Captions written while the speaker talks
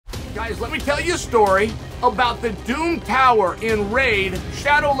Guys, let me tell you a story about the Doom Tower in Raid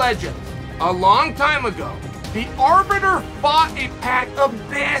Shadow Legends. A long time ago, the Arbiter fought a pack of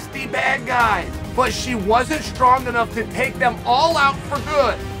nasty bad guys, but she wasn't strong enough to take them all out for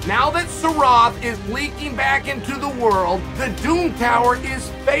good. Now that Sarath is leaking back into the world, the Doom Tower is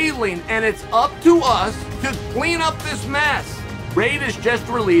failing, and it's up to us to clean up this mess. Raid has just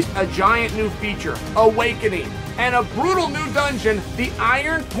released a giant new feature, Awakening, and a brutal new dungeon, the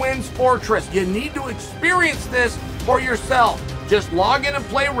Iron Twins Fortress. You need to experience this for yourself. Just log in and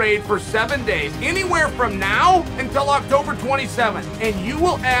play Raid for 7 days, anywhere from now until October 27th, and you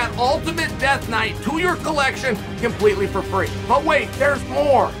will add Ultimate Death Knight to your collection completely for free. But wait, there's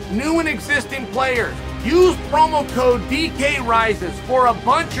more. New and existing players, use promo code DKRises for a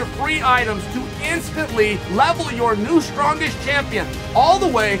bunch of free items to instantly level your new strongest champion all the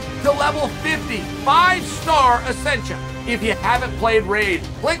way to level 50, 5-star Ascension. If you haven't played Raid,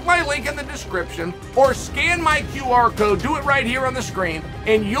 click my link in the description or scan my QR code, do it right here on the screen,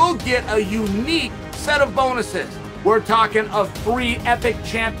 and you'll get a unique set of bonuses. We're talking a free epic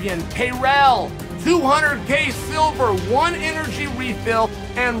champion, Kayrel, 200k silver, 1 energy refill,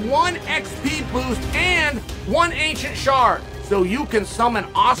 and 1 XP boost, and 1 ancient shard, so you can summon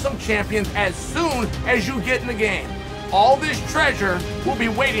awesome champions as soon as you get in the game. All this treasure will be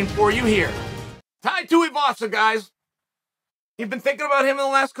waiting for you here. Tai Tuivasa, guys. You've been thinking about him in the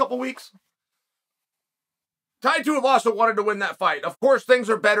last couple weeks? Tai Tuivasa wanted to win that fight. Of course,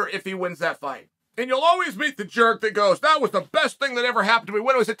 things are better if he wins that fight. And you'll always meet the jerk that goes, that was the best thing that ever happened to me.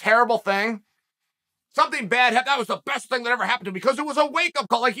 When it was a terrible thing. Something bad happened. That was the best thing that ever happened to me because it was a wake-up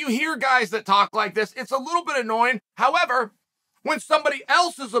call. Like, you hear guys that talk like this. It's a little bit annoying. However, when somebody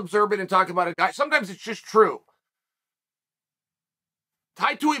else is observing and talking about a guy, sometimes it's just true.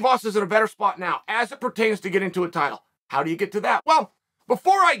 Tai Tuivasa is in a better spot now as it pertains to getting to a title. How do you get to that? Well,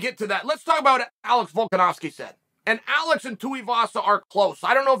 before I get to that, let's talk about what Alex Volkanovski said. And Alex and Tuivasa are close.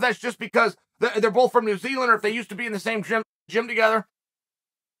 I don't know if that's just because they're both from New Zealand or if they used to be in the same gym together.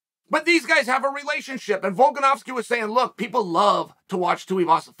 But these guys have a relationship. And Volkanovski was saying, look, people love to watch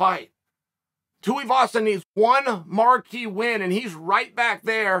Tuivasa fight. Tuivasa needs one marquee win, and he's right back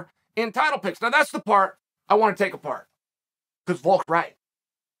there in title picks. Now, that's the part I want to take apart. Because Volk's right.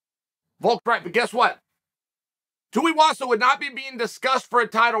 Volk's right, but guess what? Tuivasa would not be being discussed for a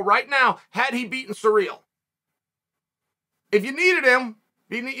title right now had he beaten Surreal. If you needed him,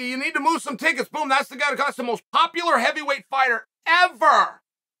 you need to move some tickets. Boom, that's the guy that's the most popular heavyweight fighter ever.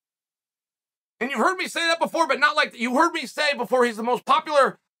 And you've heard me say that before, but not like you heard me say before he's the most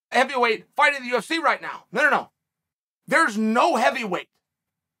popular heavyweight fighter in the UFC right now. No. There's no heavyweight.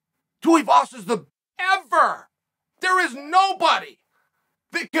 Tuivasa's the ever. There is nobody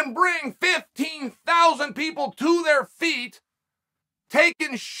that can bring 15,000 people to their feet,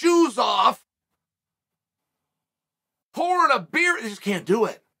 taking shoes off, pouring a beer. He just can't do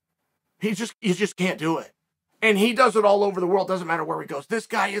it. He just can't do it. And he does it all over the world. Doesn't matter where he goes. This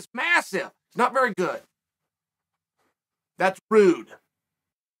guy is massive. He's not very good. That's rude.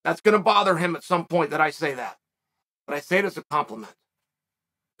 That's going to bother him at some point that I say that. But I say it as a compliment.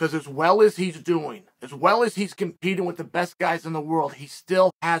 Because as well as he's doing, as well as he's competing with the best guys in the world, he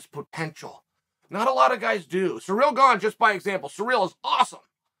still has potential. Not a lot of guys do. Surreal Gone, just by example. Surreal is awesome.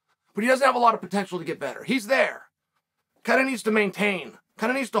 But he doesn't have a lot of potential to get better. He's there. Kind of needs to maintain.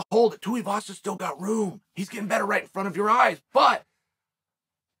 Kind of needs to hold it. Tuivasa's still got room. He's getting better right in front of your eyes. But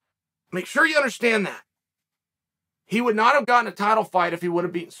make sure you understand that. He would not have gotten a title fight if he would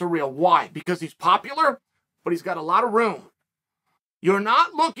have beaten Surreal. Why? Because he's popular, but he's got a lot of room. You're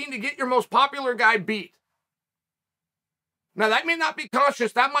not looking to get your most popular guy beat. Now, that may not be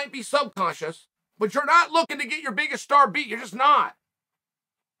conscious. That might be subconscious. But you're not looking to get your biggest star beat. You're just not.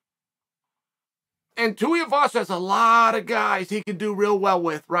 And Tuivasa has a lot of guys he can do real well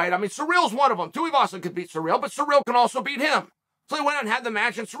with, right? I mean, Surreal's one of them. Tuivasa could beat Surreal, but Surreal can also beat him. So he went out and had the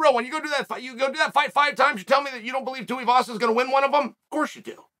match. And Surreal, when you go do that fight 5 times, you tell me that you don't believe Tuivasa is going to win one of them? Of course you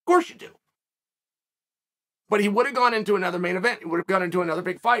do. Of course you do. But he would have gone into another main event. He would have gone into another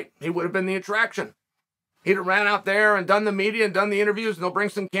big fight. He would have been the attraction. He'd have ran out there and done the media and done the interviews, and they'll bring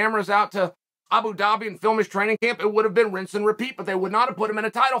some cameras out to Abu Dhabi and film his training camp. It would have been rinse and repeat, but they would not have put him in a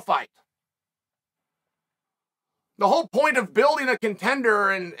title fight. The whole point of building a contender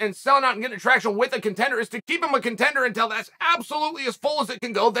and selling out and getting attraction with a contender is to keep him a contender until that's absolutely as full as it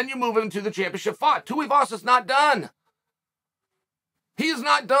can go. Then you move him to the championship fight. Tuivasa's not done. He is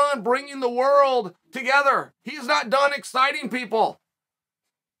not done bringing the world together. He's not done exciting people.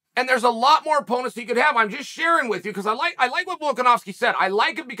 And there's a lot more opponents he could have. I'm just sharing with you because I like what Volkanovski said. I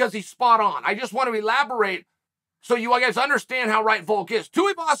like it because he's spot on. I just want to elaborate So you guys understand how right Volk is.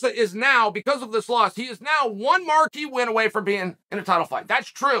 Tuivasa is now, because of this loss, he is now one marquee win away from being in a title fight. That's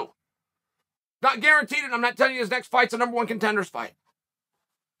true. Not guaranteed, and I'm not telling you his next fight's a #1 contenders fight.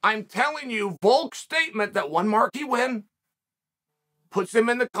 I'm telling you, Volk's statement that one marquee win puts him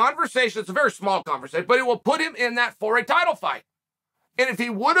in the conversation. It's a very small conversation, but it will put him in that for a title fight. And if he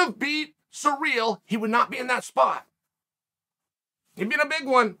would have beat Surreal, he would not be in that spot. He'd be in a big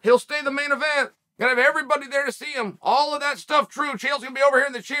one. He'll stay the main event. Gonna have everybody there to see him. All of that stuff true. Chael's gonna be over here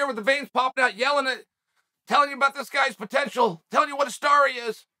in the chair with the veins popping out, yelling at, telling you about this guy's potential, telling you what a star he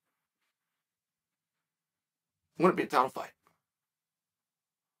is. Wouldn't be a title fight.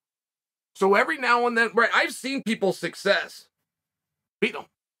 So every now and then, right, I've seen people's success beat them.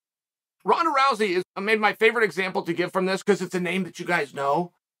 Ronda Rousey is maybe my favorite example to give from this because it's a name that you guys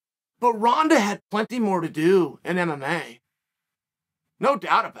know. But Ronda had plenty more to do in MMA. No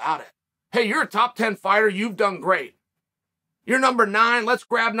doubt about it. Hey, you're a top 10 fighter. You've done great. You're number 9. Let's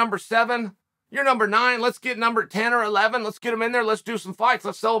grab number 7. You're number 9. Let's get number 10 or 11. Let's get them in there. Let's do some fights.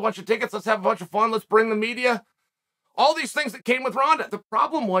 Let's sell a bunch of tickets. Let's have a bunch of fun. Let's bring the media. All these things that came with Ronda. The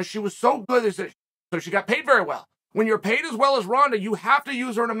problem was she was so good, so she got paid very well. When you're paid as well as Ronda, you have to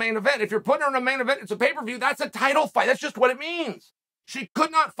use her in a main event. If you're putting her in a main event, it's a pay-per-view. That's a title fight. That's just what it means. She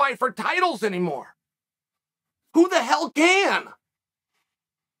could not fight for titles anymore. Who the hell can?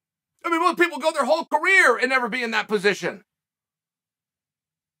 I mean, most people go their whole career and never be in that position.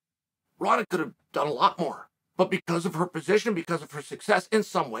 Ronda could have done a lot more. But because of her position, because of her success, in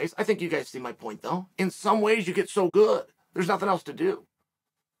some ways, I think you guys see my point, though. In some ways, you get so good. There's nothing else to do.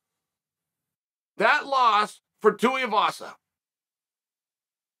 That loss for Tuivasa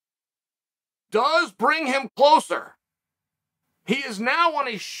does bring him closer. He is now on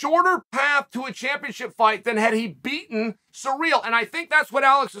a shorter path to a championship fight than had he beaten Surreal. And I think that's what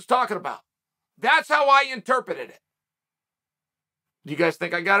Alex is talking about. That's how I interpreted it. Do you guys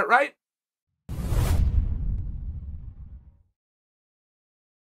think I got it right?